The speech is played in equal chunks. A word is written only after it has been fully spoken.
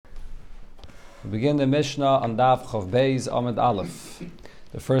We begin the Mishnah on Daf Chav Beis Amud Aleph.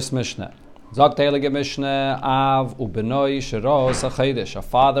 The first Mishnah. Zok Heilige Mishnah, Av ubenoi sheros hachodesh, a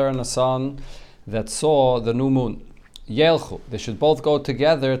father and a son that saw the new moon. Yelchu, they should both go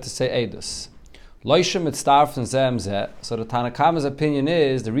together to say Eidos. Loishem mitzdarfen zem zeh. So the Tanna Kama's opinion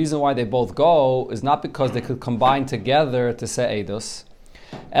is the reason why they both go is not because they could combine together to say Eidos.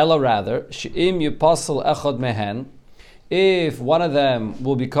 Ella rather, she'im yupasel echad mehen, if one of them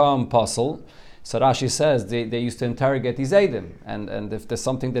will become pasul. So Rashi says they used to interrogate these Eidim, and if there's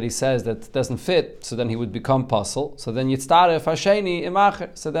something that he says that doesn't fit, so then he would become pasul. So then yitztaref hasheni imacher.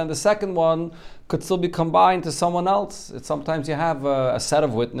 So then the second one could still be combined to someone else. Sometimes you have a set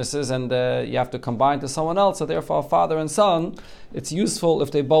of witnesses and you have to combine to someone else. So therefore, father and son, it's useful if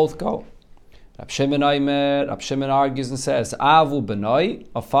they both go. Rab Shimon argues and says, Avu benoi,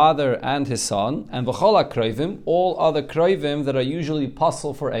 a father and his son, and v'chol hakroivim, all other kroivim that are usually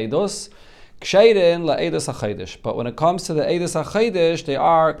pasul for eidos, ksherin la'eidos hachodesh. But when it comes to the eidos hachodesh, they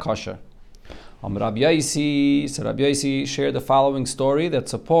are kosher. Rabbi Yosi, so Rabbi Yosi shared the following story that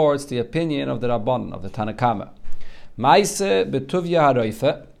supports the opinion of the Rabban, of the Tanna Kama. Maise betuvya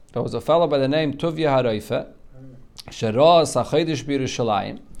haroife, there was a fellow by the name Tuvya haroife, sheros hachodesh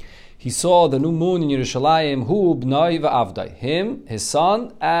b'Yerushalayim. He saw the new moon in Yerushalayim, hu b'noi v'avdai, him, his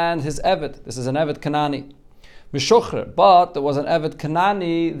son, and his Eved. This is an Eved Kanani. Mishuchrer, but there was an Eved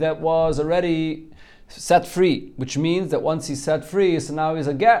Kanani that was already set free, which means that once he's set free, so now he's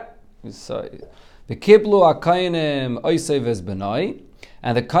a get. The kiblu akayinim oisei v'zbenoi,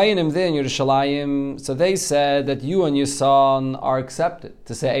 and the kayinim there in Yerushalayim, so they said that you and your son are accepted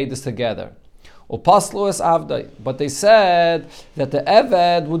to say Eidos together. But they said that the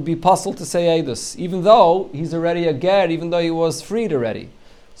Eved would be puzzled to say Eidos, even though he's already a ger, even though he was freed already.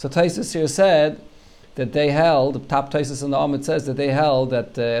 So Taisus here said that they held, the top Taisus in the Amud says that they held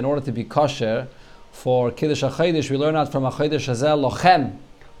that in order to be kosher for Kiddush HaChodesh, we learn out from HaChodesh Hazel Lochem.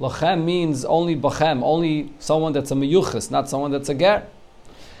 Lochem means only bachem, only someone that's a meyuchas, not someone that's a ger.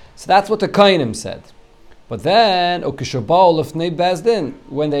 So that's what the Kainim said. But then, when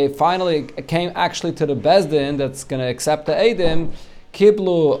they finally came actually to the Bezdin that's going to accept the Eidim,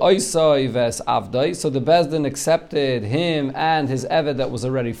 Kiblu oisai ves avdai, so the Bezdin accepted him and his Eved that was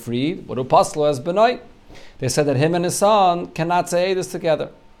already freed. They said that him and his son cannot say Eidos together.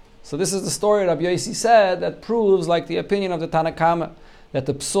 So this is the story Rabbi Yosi said that proves, like the opinion of the Tanna Kama, that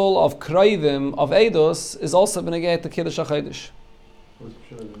the psul of kroivim of Eidos is also benegay to Kiddush HaChodesh.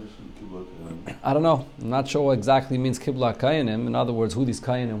 I don't know. I'm not sure what exactly means Kibla Kayanim. In other words, who these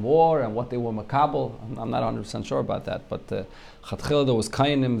Kayanim were and what they were makabel. I'm not 100% sure about that. But Chatchil, there was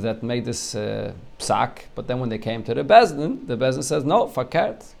Kayanim that made this psak. But then when they came to the Bezdin says, no,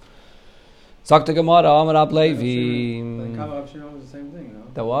 fakert. Zok the Gemara, Amar Ab Levi. The Rab Shimon was the same thing, no?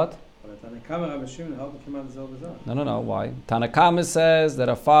 The what? No. Why? Tanna Kama says that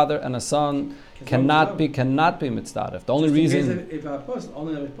a father and a son cannot be mitzdaref. The only reason. If a apostle,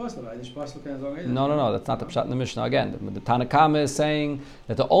 only a apostle, No. That's not the pshat in the Mishnah. Again, the Tanna Kama is saying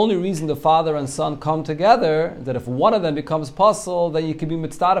that the only reason the father and son come together, that if one of them becomes apostle, then you can be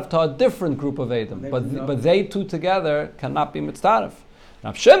mitzdaref to a different group of Edom. But they two together cannot be mitzdaref.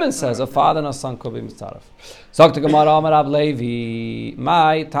 Rab Shimon says a father and a son could be mitzaref. Zok the Gemara Amar Ab Levi,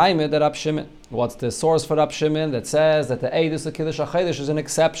 my time that Rab Shimon. What's the source for Rab Shimon that says that the Eidos of Kiddush HaChodesh is an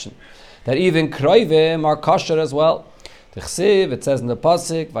exception? That even kroivim are kosher as well. Tichsiv, it says in the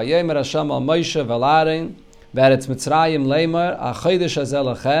pasuk, Vayomer Hashem al Moshe v'Aaron v'eretz Mitzrayim leimer HaChodesh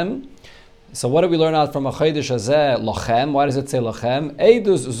hazeh lachem. So what do we learn out from HaChodesh hazeh lachem? Why does it say lachem?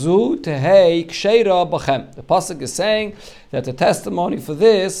 Eidos zu tehei ksheira bachem. The pasuk is saying that the testimony for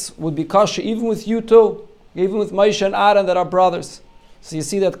this would be kosher even with you two, even with Moshe and Aaron that are brothers. So you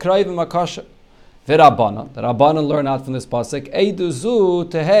see that kroivim are kosher. The Rabbanan learn out from this pasuk, Eidos zu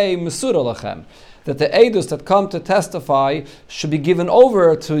tehei mesura lachem. That the Eidos that come to testify should be given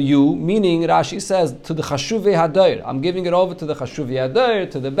over to you, meaning Rashi says to the Chashuvei Hadoir. I'm giving it over to the Chashuvei Hadoir,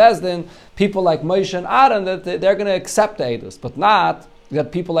 to the Bezdin, people like Moshe and Aaron, that they're going to accept the Eidos, but not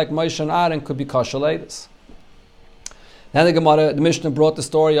that people like Moshe and Aaron could be kosher Eidos. Then the Gemara, the Mishnah brought the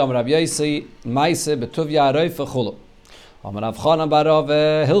story of Rabbi Yosi, Maise betuvya haroife chulu. Rav Chanan bar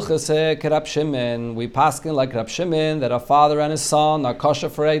Rava hilchase keRab Shimon. We paskin like Rab Shimon that a father and his son are kosher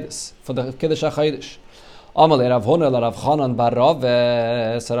for Eidos, for the Kiddush HaChodesh. Amalei Rav Huna la Rav Chanan bar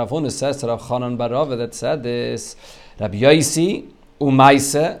Rava. So Rav Huna says to Rav Chanan bar Rava that said this. Rabbi Yosi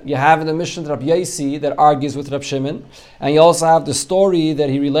umaise. You have in the Mishnah Rabbi Yosi that argues with Rab Shimon, and you also have the story that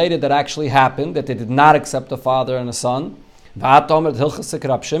he related that actually happened, that they did not accept the father and the son. And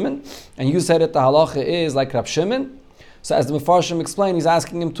you said that the halacha is like Rab Shimon. So as the Mefarshim explained, he's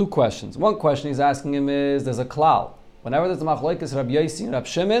asking him two questions. One question he's asking him is, there's a klal. Whenever there's a machlokes Rabbi Yosi and Rabbi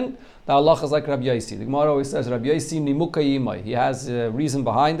Shimon, the halacha is like Rabbi Yosi. The Gemara always says, Rabbi Yosi nimuka yimai. He has a reason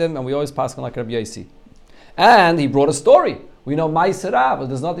behind him, and we always pass on like Rabbi Yosi. And he brought a story. We know Ma'aser Rav, but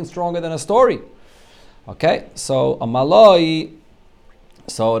there's nothing stronger than a story. Okay, so Amaloi,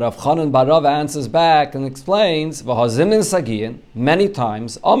 so Rav Chanan bar Rav answers back and explains, V'hazimin sagiyin, many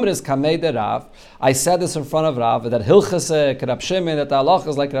times, Omris kamei de Rav, I said this in front of Rav, that Hilchase Rab Shimon, that the halacha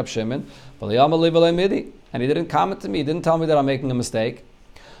is like Rab Shimon, and he didn't comment to me, he didn't tell me that I'm making a mistake.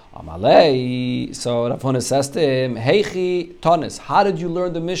 Amalei, so Rav Huna says to him, Heichi Tonis, how did you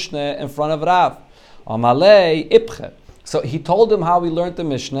learn the Mishnah in front of Rav? Amalei Ipche. So he told him how we learned the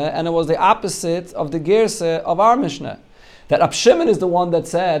Mishnah, and it was the opposite of the Gerse of our Mishnah. That Rab Shimon is the one that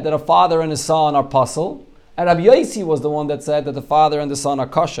said that a father and his son are puzzle, and Rab Yosi was the one that said that the father and the son are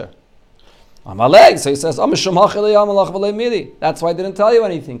kosher. Amalei, so he says, that's why I didn't tell you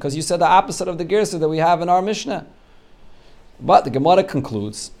anything, because you said the opposite of the Gerse that we have in our Mishnah. But the Gemara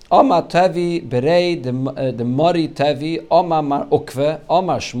concludes, Omar Tevi Berei the Mari Tevi Omar Mar Ukve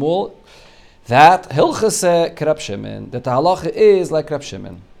Omar Shmuel, that Hilchase Rab Shimon, that the halacha is like Rab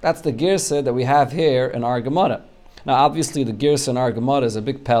Shimon. That's the Gerse that we have here in our Gemara. Now, obviously, the Gerse in our Gemara is a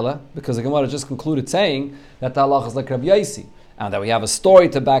big pella, because the Gemara just concluded saying that the halacha is like Rab Yosi, and that we have a story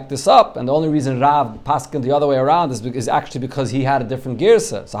to back this up, and the only reason Rav paskin the other way around is actually because he had a different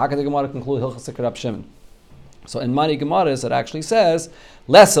Gerse. So how can the Gemara conclude Hilchase Rab Shimon? So in many Gemaras, it actually says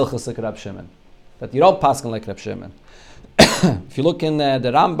less Hilchase Rab Shimon, that you don't paskin like Rab Shimon. If you look in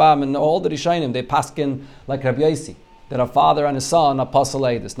the Rambam and all the Rishonim, they paskin like Rab Yosi, that a father and a son are pasul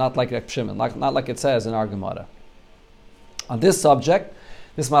eidus, not like Rab Shimon, not like it says in our Gemara. On this subject,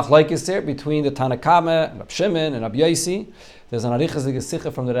 this machlokes here between the Tanakama, Rab Shimon, and Rab Yosi. There's an arichas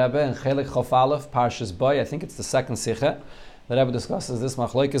sikha from the Rebbe in Chelik Chof Aleph, Parshas Boy. I think it's the second sikha. The Rebbe discusses this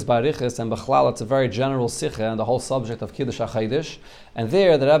machlokes by arichas, and b'chlal it's a very general sikha and the whole subject of Kiddush HaChaydish. And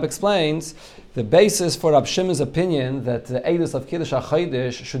there the Rebbe explains the basis for Rab Shimon's opinion that the Eidus of Kiddush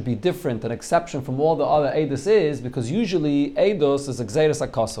HaChaydish should be different, an exception from all the other Eidus is because usually Eidus is Gzeiras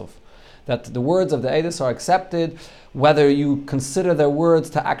HaKosov, that the words of the Eidus are accepted, whether you consider their words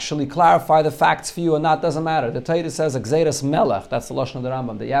to actually clarify the facts for you or not, doesn't matter. The Torah says Gzeiras Melech, that's the Lashon of the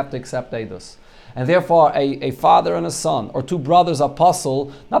Rambam, that you have to accept Eidus. And therefore, a father and a son, or two brothers are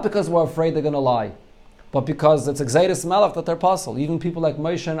puzzle, not because we're afraid they're going to lie, but because it's Gzeiras Melech that they're puzzle. Even people like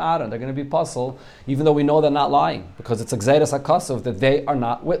Moshe and Aaron, they're going to be puzzle, even though we know they're not lying, because it's Gzeiras HaKosov that they are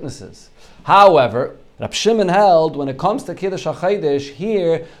not witnesses. However, Rab Shimon held, when it comes to Kiddush HaChaydish,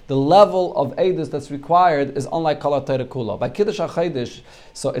 here, the level of Eidus that's required is unlike Kol HaTorah Kula. By Kiddush HaChaydish,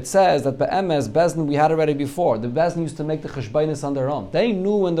 so it says that Be'emes, Bezdin, we had already before, the Bezdin used to make the Cheshbainis on their own. They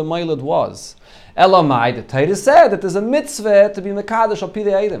knew when the Mailad was. Elamai, the Torah said that there's a mitzvah to be Mekadosh al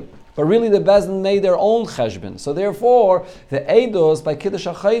Pidei Eidim. But really the Bezdin made their own cheshbon. So therefore, the Eidos by Kiddush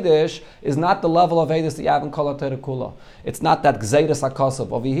HaChaydish is not the level of Eidos that you have in Kol HaTorah Kula. It's not that Gzeiras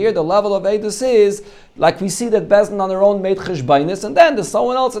HaKosov. Over here, the level of Eidos is, like we see that Bezdin on their own made cheshbainis, and then there's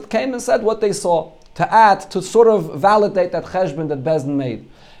someone else that came and said what they saw, to add, to sort of validate that cheshbon that Bezdin made.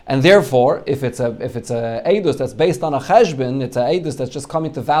 And therefore, if it's a Eidus that's based on a cheshbon, it's a Eidus that's just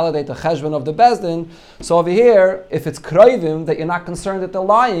coming to validate the cheshbon of the Bezdin. So over here, if it's kroivim, that you're not concerned that they're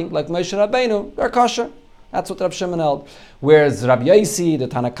lying, like Moshe Rabbeinu, they're kosher. That's what Rab Shimon held. Whereas Rab Yosi, the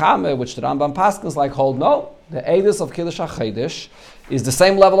Tanakame, which the Rambam Paskins like, hold no. The Eidus of Kiddush HaChaydish is the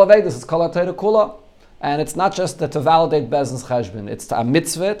same level of Eidus. It's Kol HaTorah Kula. And it's not just that to validate Bezdin's cheshbon. It's a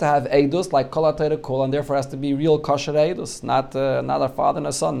mitzvah to have Eidus like Kol HaTorah Kula, and therefore has to be real kosher Eidus, not a father and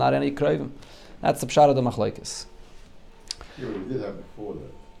a son, not any kroivim. That's the pshat of the machlokes. Yeah, we did have before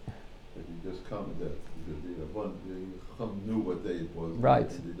that you just commented that because the Chacham knew what day it was. Right.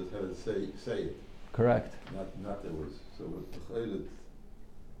 They just had to say it. Correct. Not there was. So with the Chaylet,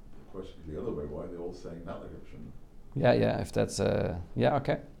 the question is the other way, why are they all saying not like Reb Shimon? Yeah, if that's,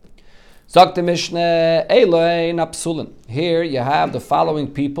 okay. Zok the Mishnah, Eloin Apsulin. Here you have the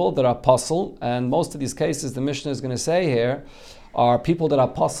following people that are apostle, and most of these cases the Mishnah is going to say here are people that are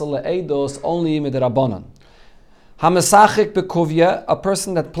apostle Eidos only midrabanan. Hamesachik bekuvia, a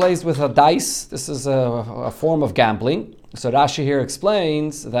person that plays with a dice. This is a form of gambling. So Rashi here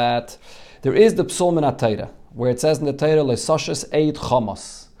explains that there is the psul min HaTorah, where it says in the Torah leisoshes eid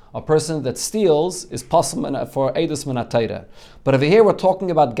chamos. A person that steals is possible for Eidus min HaTorah. But over here we're talking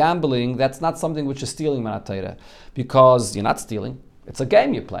about gambling. That's not something which is stealing min HaTorah, because you're not stealing. It's a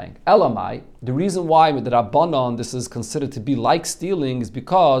game you're playing. Elamai, the reason why with the Rabbanon this is considered to be like stealing is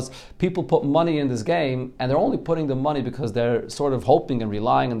because people put money in this game and they're only putting the money because they're sort of hoping and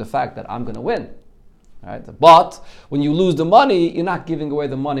relying on the fact that I'm going to win. Right? But when you lose the money, you're not giving away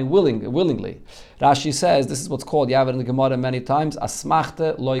the money willingly. Rashi says, this is what's called, you have it in the Gemara many times,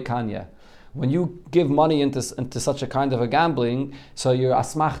 asmachte loy kanya. When you give money into such a kind of a gambling, so you're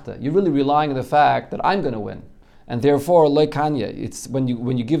asmachte. You're really relying on the fact that I'm going to win. And therefore, loy kanya, it's when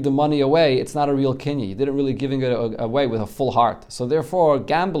you give the money away, it's not a real kinyan. You didn't really giving it away with a full heart. So therefore,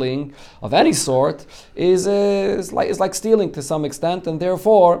 gambling of any sort is like stealing to some extent. And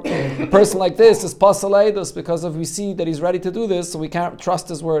therefore, a person like this is pasal eidos because we see that he's ready to do this, so we can't trust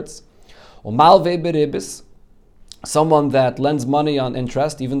his words. Or malve beribis, someone that lends money on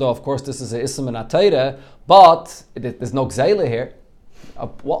interest, even though of course this is a ism and atayra, but there's no gzeila here.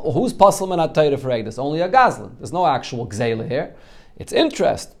 Who's pasal min atayra for eidos? Only a gazlan. There's no actual gzeila here. It's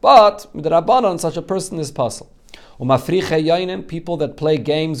interest, but with the rabbanon, such a person is pasal. Umafriche yainim, people that play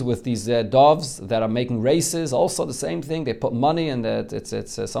games with these doves that are making races, also the same thing. They put money, and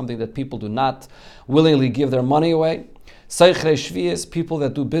it's something that people do not willingly give their money away. Seichre shvius, people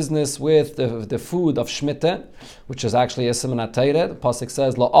that do business with the food of shmita, which is actually a siman atayre. The pasuk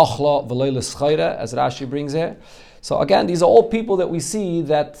says la achla v'lo l'schayre, as Rashi brings here. So again, these are all people that we see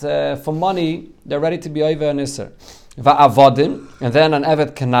that for money they're ready to be over an iser. Va'avadim, and then an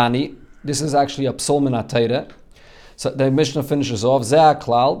evet kanani. This is actually a psalm in atayre. So the Mishnah finishes off. Zeh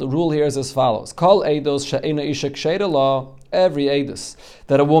klal. The rule here is as follows: Kol eidos she'ena isha ksheira la. Every eidos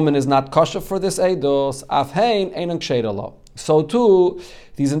that a woman is not kosher for this eidos, afhein einan ksheira la. So too,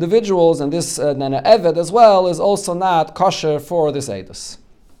 these individuals and this nana evet as well is also not kosher for this eidos.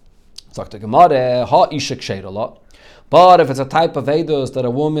 Sagt the Gemara, ha isha ksheira la. But if it's a type of eidos that a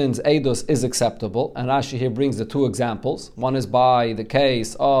woman's eidos is acceptable, and Rashi here brings the two examples. One is by the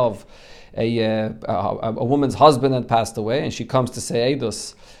case of a woman's husband had passed away, and she comes to say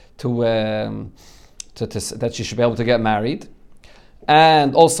eidos that she should be able to get married,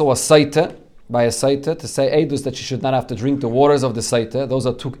 and also a saita, by a saita, to say eidos that she should not have to drink the waters of the saita. Those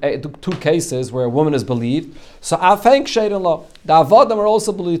are two cases where a woman is believed. So afeng sheirin lo, the avodim are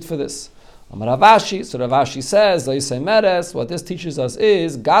also believed for this. Rav Ashi, so Rav Ashi says, what this teaches us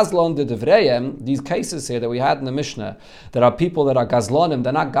is, Gazlon de Devreyem, these cases here that we had in the Mishnah, there are people that are Gazlonim,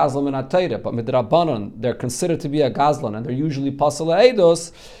 they're not Gazlon in Atayra, but Midrabanon, they're considered to be a Gazlon, and they're usually Pasal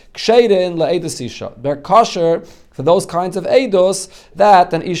Eidos, Ksherin la Eidos Isha. They're kosher for those kinds of Eidos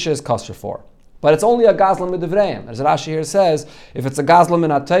that an Isha is kosher for. But it's only a Gazlan Midivreim. As Rashi here says, if it's a Gazlan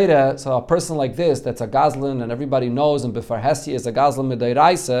min Atayra, so a person like this, that's a Gazlan and everybody knows, and Befar Hesi is a Gazlan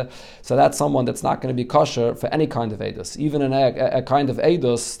Midairaisa, so that's someone that's not going to be kosher for any kind of Eidos, even a kind of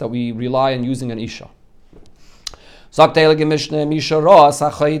Eidos that we rely on using an Isha. A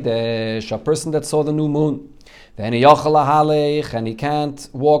person that saw the new moon, and he can't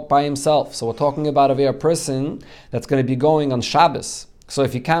walk by himself. So we're talking about a person that's going to be going on Shabbos. So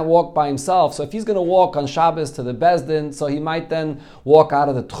if he can't walk by himself, so if he's going to walk on Shabbos to the Bezdin, so he might then walk out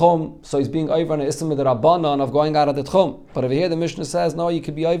of the Tchum, so he's being over on the Ism of the Rabbanon of going out of the Tchum. But over here the Mishnah says, no, you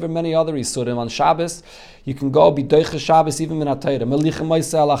could be over many other Isurim on Shabbos. You can go be Deiche Shabbos even in Atayra. Melichem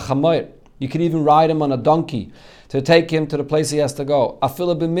Moiseh ala Chamoir. You could even ride him on a donkey to take him to the place he has to go.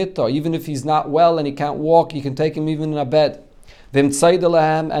 Afila b'mito, even if he's not well and he can't walk, you can take him even in a bed. And if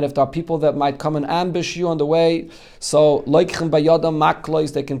there are people that might come and ambush you on the way, so they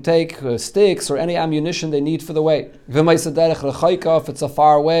can take sticks or any ammunition they need for the way. If it's a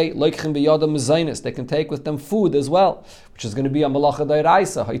far way, they can take with them food as well, which is going to be a malacha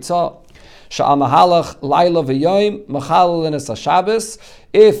d'oraisa.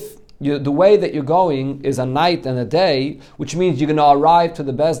 If the way that you're going is a night and a day, which means you're going to arrive to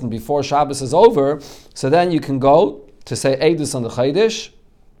the Bezdin before Shabbos is over, so then you can go to say Eidus on the Chaydish,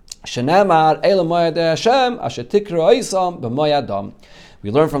 Shenemar Eila Moyad Hashem Asher Tikra Oisam B'Moyadam.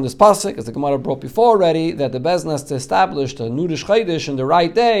 We learn from this pasuk, as the Gemara brought before already, that the Bezdin has to establish the Nudish Chaydish in the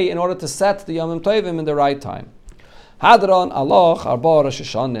right day in order to set the Yomim Tovim in the right time. Hadron Aloch Arba Rosh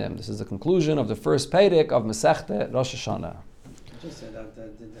Hashanah. This is the conclusion of the first Perek of Mesechtes Rosh Hashanah. Just said that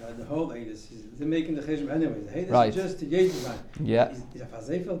the whole Eidus, they're making the cheshbon anyway. The Eidus Right. is just to Yeshua. Yeah.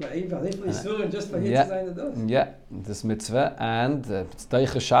 Yeah, this mitzvah, and it's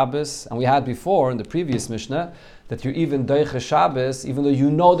Deiche Shabbos, and we had before in the previous Mishnah that you're even Deiche Shabbos, even though you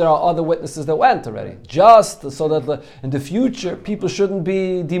know there are other witnesses that went already, just so that in the future people shouldn't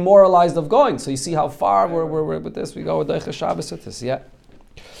be demoralized of going. So you see how far we're with this. We go with Deiche Shabbos with this, yeah.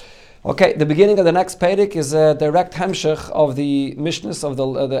 Okay, the beginning of the next Perek is a direct hemshech of the Mishnahs of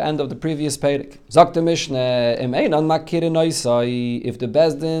the end of the previous Perek. Zok the Mishnah, if the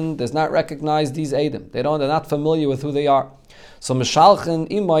Bezdin does not recognize these Eidim, they're not familiar with who they are. So Mishalchen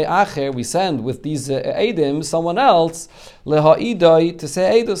imay acher, we send with these Eidim someone else leha'idai to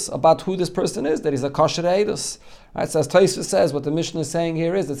say Eidus about who this person is, that he's a kosher Eidus. Right? So as Tosfos says, what the Mishnah is saying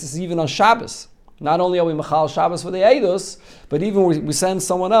here is that this is even on Shabbos. Not only are we Machal Shabbos for the Eidos, but even we send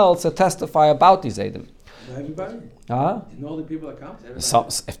someone else to testify about these Eidim. Everybody? Huh? You know the people that come?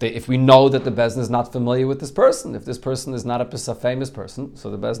 If we know that the Bezdin is not familiar with this person, if this person is not a famous person, so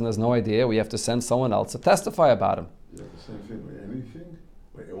the Bezdin has no idea, we have to send someone else to testify about him. Yeah, the same thing with anything?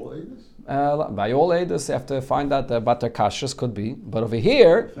 By all Eidos? By all Eidos, you have to find out about their kashrus, could be. But over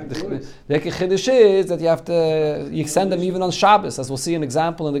here, the Chiddush is that you send them even on Shabbos, as we'll see an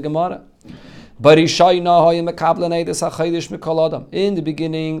example in the Gemara. In the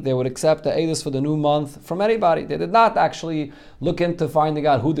beginning, they would accept the Eidos for the new month from anybody. They did not actually look into finding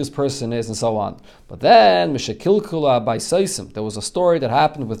out who this person is and so on. But then, there was a story that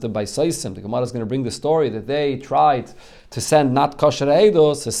happened with the Baisaisim. The Gemara is going to bring the story that they tried to send not kosher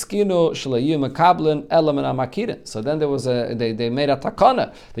Eidos, so then there was they made a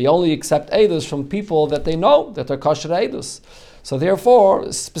takana. They only accept Eidos from people that they know that are kosher Eidos. So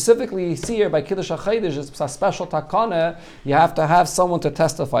therefore, specifically here by Kiddush HaChodesh, it's a special takana. You have to have someone to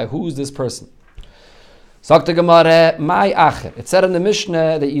testify. Who is this person? Sagt the Gemara, my acher. It said in the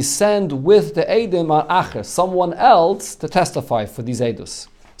Mishnah that you send with the Eidim on acher, someone else to testify for these Eidus.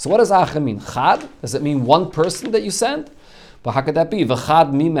 So what does acher mean? Chad? Does it mean one person that you send? But how could that be?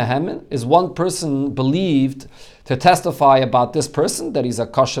 V'chad mi mehemen? Is one person believed to testify about this person, that he's a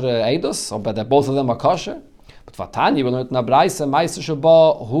kosher Eidus, or that both of them are kosher? But Vatani, we learned in the Braisa,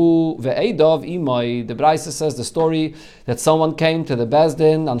 hu ve'edov imoi. The Braisa says the story that someone came to the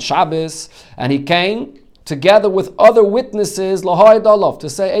Bezdin on Shabbos, and he came together with other witnesses, laha'edolov,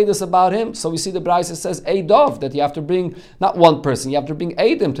 to say Eidos about him. So we see the Braisa says Eidov, that you have to bring not one person, you have to bring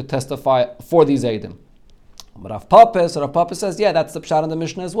Eidim to testify for these Eidim. But Rav Papa says, yeah, that's the pshat in the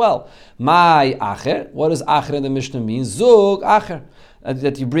Mishnah as well. My acher, what does acher in the Mishnah mean? Zug acher.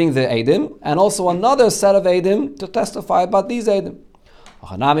 That you bring the Eidim, and also another set of Eidim to testify about these Eidim.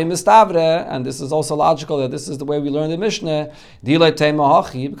 And this is also logical that this is the way we learn the Mishnah.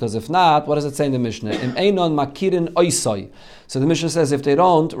 Because if not, what does it say in the Mishnah? So the Mishnah says if they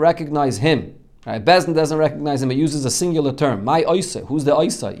don't recognize him, right? Bezdin doesn't recognize him, it uses a singular term. My oisai, who's the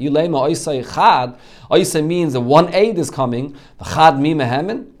oisai? Yulema oisai chad. Oisai means that one aid is coming. Chad mi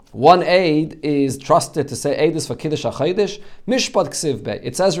mehemen. One aid is trusted to say Eidus for Kiddush HaChodesh, Mishpat Ksiv Bey.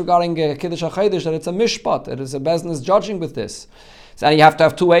 It says regarding Kiddush HaChodesh that it's a Mishpat, it is a business judging with this. So you have to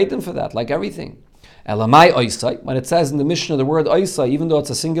have two Eidim for that, like everything. Elamai Oisai, when it says in the Mishnah the word Oisai, even though it's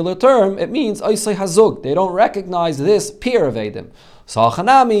a singular term, it means Oisai Hazug. They don't recognize this peer of Eidim. So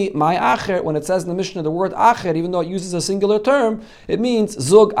Achanami, my Acher, when it says in the Mishnah the word Acher, even though it uses a singular term, it means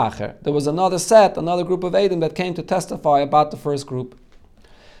Zug Acher. There was another group of Eidim that came to testify about the first group.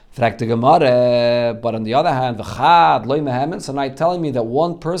 But on the other hand, so now you're telling me that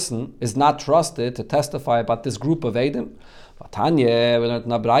one person is not trusted to testify about this group of Eidim.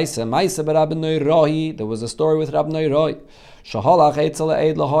 There was a story with Rab Neiroi.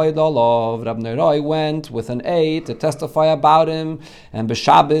 Rab Neiroi went with an aid to testify about him, and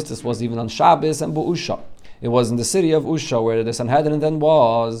b'Shabbos, this was even on Shabbos, and b'Usha. It was in the city of Usha where the Sanhedrin then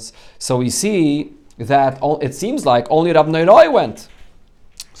was. So we see that it seems like only Rab Neiroi went.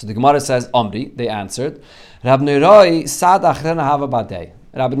 So the Gemara says, Omri, they answered, Rab Neiroi sad achrena hava badei.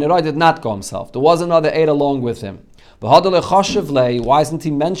 Rab Neiroi did not go himself. There was another aid along with him. Why isn't he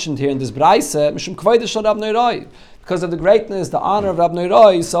mentioned here in this Braise? Because of the greatness, the honor of Rab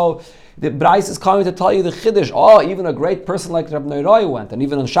Neiroi. So the Braise is coming to tell you the Chiddush. Oh, even a great person like Rab Neiroi went, and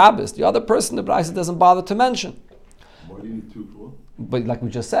even on Shabbos. The other person the Braise doesn't bother to mention. Why do you need two for? But like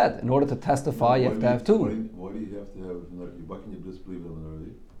we just said, in order to testify, you have to have two. Why do you have to have, why can you disbelieve Rab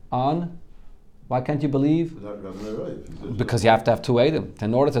Neiroi? On? Why can't you believe? Because you have to have two Eidim.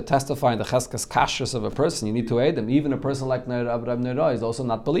 In order to testify in the Cheskas Kashrus of a person, you need two Eidim. Even a person like Rab Neiroi is also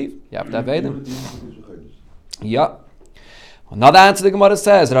not believed. You have to have Eidim. Yeah. Another answer the Gemara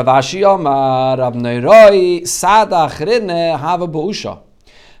says, Rav Ashi Omar, Rab Neiroi sada achrine hava b'usha.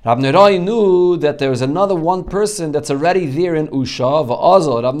 Rab Neiroi knew that there was another one person that's already there in Usha,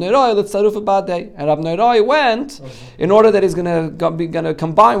 v'azol Rab Neiroi l'tzaruf b'adei. And Rab Neiroi went in order that he's going to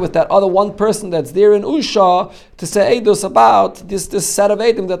combine with that other one person that's there in Usha to say Eidos about this set of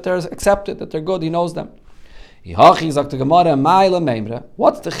Eidim that they're accepted, that they're good, he knows them. What's the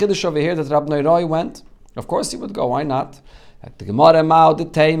Chiddush over here that Rab Neiroi went? Of course he would go, why not? At the Gemara Mao the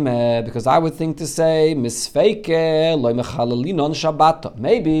Teime, because I would think to say Misfeike loy mechalalinon Shabbat.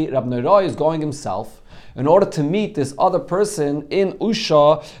 Maybe Rab Neroy is going himself in order to meet this other person in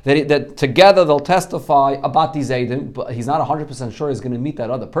Usha, that together they'll testify about these Eidim, but he's not 100% sure he's going to meet that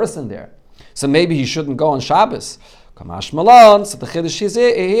other person there. So maybe he shouldn't go on Shabbos. Kamash Malon, so the Chiddush is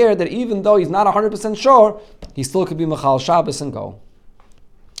here that even though he's not 100% sure, he still could be Mechal Shabbos and go.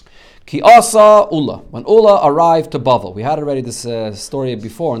 Ki asa Ula. When Ula arrived to Bavel, we had already this story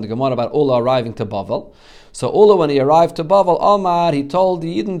before in the Gemara about Ula arriving to Bavel. So Ula, when he arrived to Bavel, Omar, he told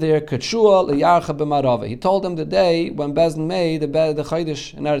the Yidden there, Ketshua liyarcha b'marava. He told them the day when Bezdin made the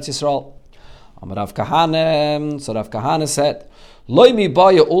Chaydish in Eretz Yisrael. Amar Rav Kahane, so Rav Kahane said, Loi mi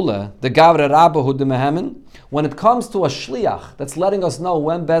baya Ula, the Gavre Rabbahu de Mehemen. When it comes to a shliach that's letting us know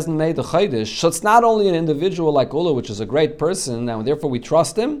when Bezdin made the Chaydish, so it's not only an individual like Ula, which is a great person, and therefore we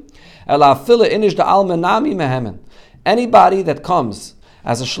trust him. Anybody that comes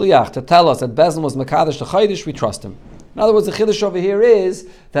as a shliach to tell us that Bezdin was Mekadesh the Chaydish, we trust him. In other words, the chiddush over here is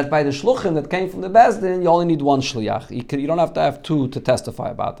that by the shluchim that came from the Bezdin, you only need one shliach. You don't have to have two to testify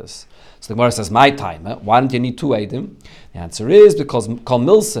about this. So the Gemara says, my time, why don't you need two eidim? The answer is because kol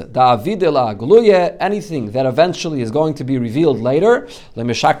milse da avidela gluye, anything that eventually is going to be revealed later,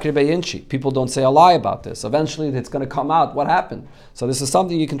 lemeshakri beyinchi. People don't say a lie about this. Eventually, it's going to come out what happened. So this is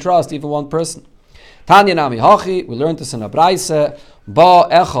something you can trust, even one person. Tanya nami hachi, we learned this in a braise. Ba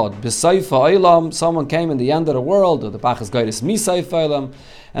echad b'seifa olam, someone came in the end of the world, or the Bachas Geiris miseifa olam,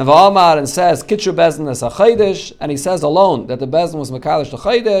 and v'amar and says kitchu bezdin es achaydish, and he says alone that the bezdin was mekadesh the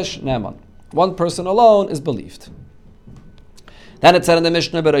chaydish. Neman, one person alone is believed. Then it said in the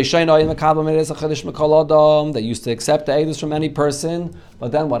Mishnah, they used to accept the edus from any person,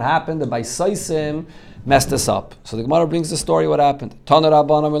 but then what happened? The Baisaisim messed this up. So the Gemara brings the story what happened. What is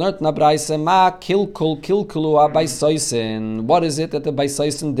it that the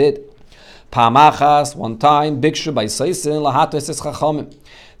Baisaisim did? Pamachas, one time, Bikshu Baisaisim, Lahato Eses Chachamim.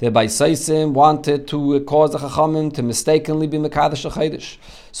 The Baisaisim wanted to cause the Chachamim to mistakenly be Mekadesh HaChaydish.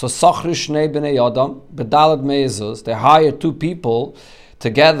 So Sachri Shnei B'nei Adam, B'dalad Me'ezuz, they hired two people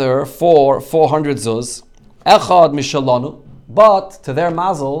together for 400 zuz. Echad Mishalonu, but to their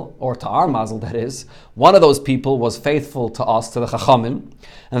mazel, or to our mazel that is, one of those people was faithful to us, to the Chachamim,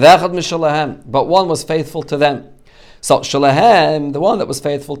 and Echad Mishalahem, but one was faithful to them. So Shalahem, the one that was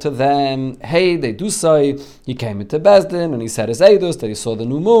faithful to them, hey, they do say, he came into Bezdin and he said his Eidus, that he saw the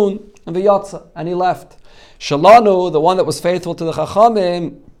new moon, and V'yatza, and he left. Shalanu, the one that was faithful to the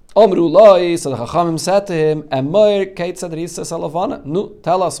Chachamim, Omru Loi, so the Chachamim said to him, Emir Keitzad Risa Salavana, no,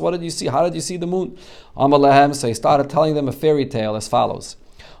 tell us, what did you see? How did you see the moon? Amalehem, so he started telling them a fairy tale as follows.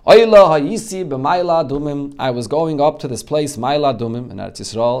 I was going up to this place, Maila Dumim, in Eretz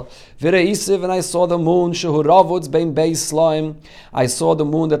Yisrael. And I saw the moon, I saw the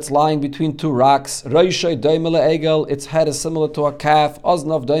moon that's lying between two rocks. Its head is similar to a calf.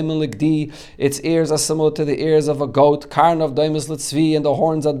 Its ears are similar to the ears of a goat. And the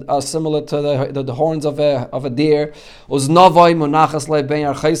horns are similar to the horns of a deer.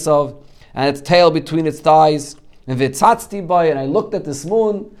 And its tail between its thighs. And I looked at this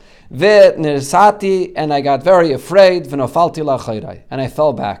moon, and I got very afraid, and I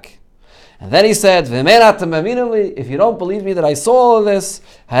fell back. And then he said, if you don't believe me that I saw all of this,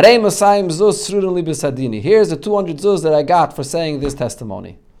 here's the 200 zuz that I got for saying this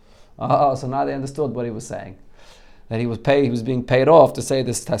testimony. So now they understood what he was saying. That he was being paid off to say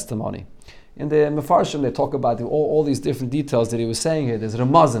this testimony. In the Mefarshim, they talk about all these different details that he was saying here. There's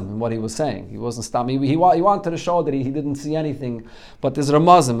ramazim in what he was saying. He wasn't stopping. He wanted to show that he didn't see anything, but there's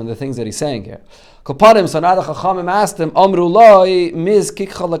ramazim in the things that he's saying here. Koparim, so now the Chachamim asked him, Amru loi miz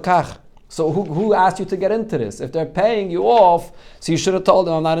kikcha lekach. So who asked you to get into this? If they're paying you off, so you should have told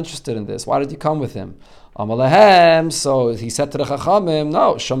them, I'm not interested in this. Why did you come with him? Amalehem, so he said to the Chachamim,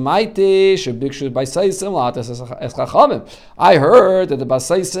 no, Shamaiti, Shabikshu Baisaisim, Latas es Chachamim. I heard that the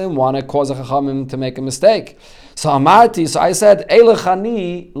Baisaisim want to cause a Chachamim to make a mistake. So Amarti, so I said,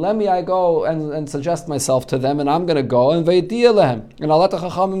 Eilechani, let me I go and suggest myself to them, and I'm going to go and Veidia lehem, and I'll let the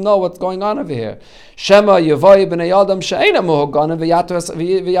Chachamim know what's going on over here. Shema Yevoi b'nei Adam she'ena muhogan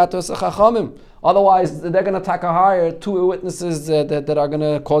v'yato es Chachamim. Otherwise, they're going to hire two witnesses that are going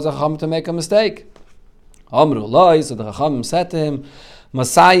to cause a Chacham to make a mistake. Amru Loi, so the Chachamim said to him,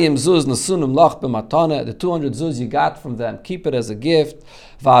 Masayim zuz nasunum lach b'matana, the 200 zuz you got from them, keep it as a gift.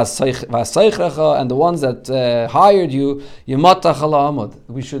 V'aseichrecha, and the ones that hired you, yimatach ala amud.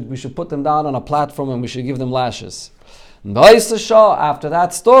 We should put them down on a platform and we should give them lashes. After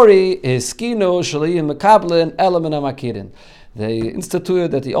that story, Hiskinu shaliyim mekablin elemen amakirin. they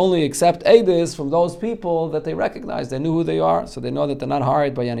instituted that they only accept Eidus from those people that they recognize. They knew who they are, so they know that they're not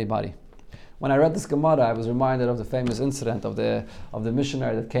hired by anybody. When I read this Gemara, I was reminded of the famous incident of the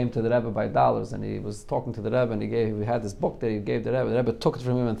missionary that came to the Rebbe by dollars, and he was talking to the Rebbe, and he had this book that he gave the Rebbe. The Rebbe took it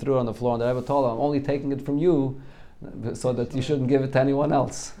from him and threw it on the floor, and the Rebbe told him, "I'm only taking it from you, so that you shouldn't give it to anyone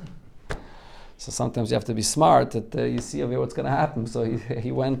else." So sometimes you have to be smart that you see over here what's going to happen. So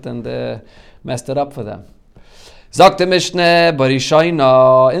he went and messed it up for them. Sagt the Mishnah,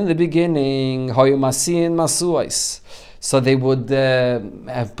 Barishaina, in the beginning, Hoyu Masin Masuais. So they would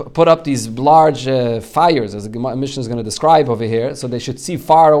put up these large fires, as the Mishnah is going to describe over here, so they should see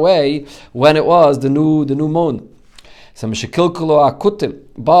far away when it was the new moon. So but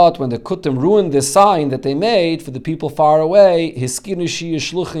when the Kutim ruined this sign that they made for the people far away, so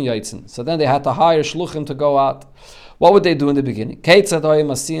then they had to hire shluchim to go out. What would they do in the beginning?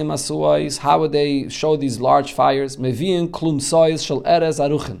 How would they show these large fires?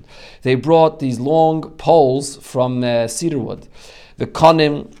 They brought these long poles from cedar wood. The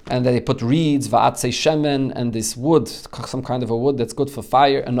konim, and they put reeds, va'atzei shemen, and this wood, some kind of a wood that's good for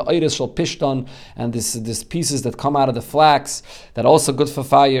fire, and the oiris shel pishton, and this pieces that come out of the flax that are also good for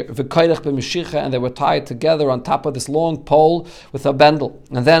fire. V'koirech b'mishicha, and they were tied together on top of this long pole with a bendel.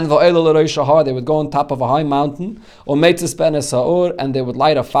 And then v'oilo l'rosh hahar, they would go on top of a high mountain, u'meitzis ben esa'ur, and they would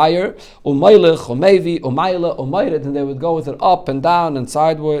light a fire, u'meilech, u'meivi, u'meile, u'meiret, and they would go with it up and down and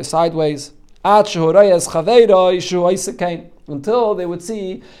sideways. Ad shehurayas chaveiroi shu'oisekain, until they would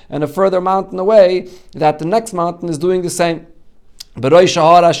see in a further mountain away that the next mountain is doing the same. B'rosh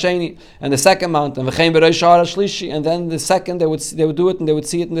hahar hasheni, and the second mountain, v'chein b'rosh hahar hashlishi, and then the second they would do it, and they would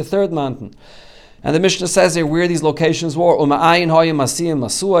see it in the third mountain. And the Mishnah says here where these locations were. Uma'ayin hoyim masiyim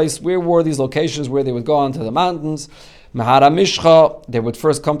masuais. Where were these locations where they would go onto the mountains? Mahara Mishcha, they would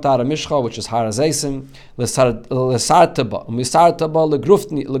first come to Hara Mishcha, which is Har Hazeisim, Lesartaba, Misartaba,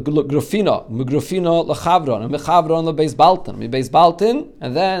 Legrufina, Migrufina, Lechavron, and Mechavron, Lebeis Baltin, Mibeis Baltin,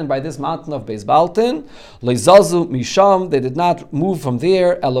 and then by this mountain of Beis Baltin, Lezazu, Misham, they did not move from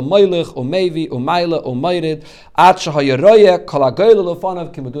there, Elamoilich, Umevi, Umaila, Umairid, Achahayaroya, Kalagoyla,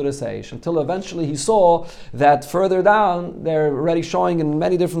 Lefanav, Kimaduras Eish, until eventually he saw that further down, they're already showing in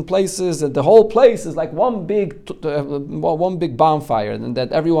many different places that the whole place is like one big bonfire, and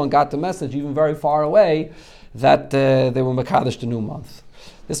that everyone got the message, even very far away, that they were Mekadosh the new month.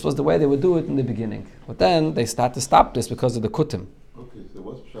 This was the way they would do it in the beginning. But then they start to stop this because of the Kutim. Okay, so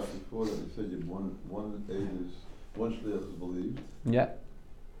what's Pshat before that? You said you one shliach is believed. Yeah.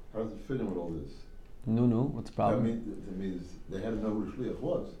 How does it fit in with all this? No, what's the problem? That means they had to know who the shliach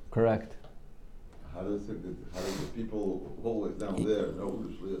was. Correct. How does the people always down there know who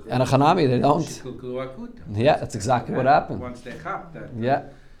the shliach is? And a Hanami, they don't. Yeah, that's exactly what happened. Once they have that. Yeah.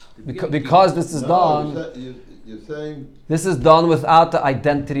 Because this is done. You're saying this is done without the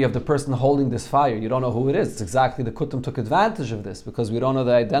identity of the person holding this fire. You don't know who it is. It's exactly the Kutim took advantage of this because we don't know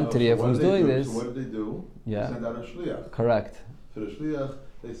the identity of who's doing this. So what did they do? Yeah. They sent out a shliach. Correct. So the shliach,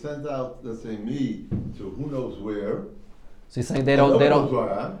 they sent out, let's say, me to who knows where. So you're saying they don't. Knows where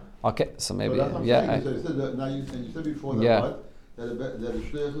I am. Okay, so maybe So that's what yeah. I'm saying. You said before that, Yeah. what? That the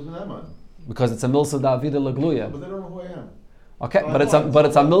shliach is an eman. Because it's a milsa davida lagluya. But they don't know who I am. Okay, but it's a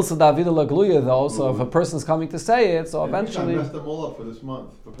milsa davida lagluya though. So if a person's coming to say it, so eventually. I messed them all up for this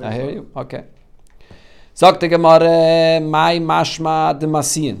month. I hear you. Okay. Zok the Gemara, my mashma de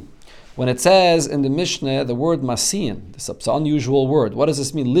masiyin. When it says in the Mishnah the word masiyin, this is an unusual word. What does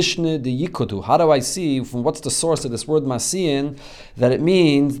this mean? Lishne de yikodu. How do I see from what's the source of this word masiyin that it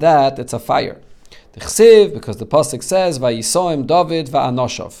means that it's a fire? The chsiv, because the pasuk says vayisoim David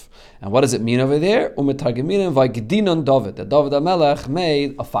va'anoshav. And what does it mean over there? Umetargeminim vaygidinon David. That David HaMelech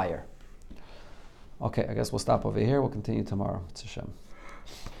made a fire. Okay, I guess we'll stop over here. We'll continue tomorrow. It's Hashem.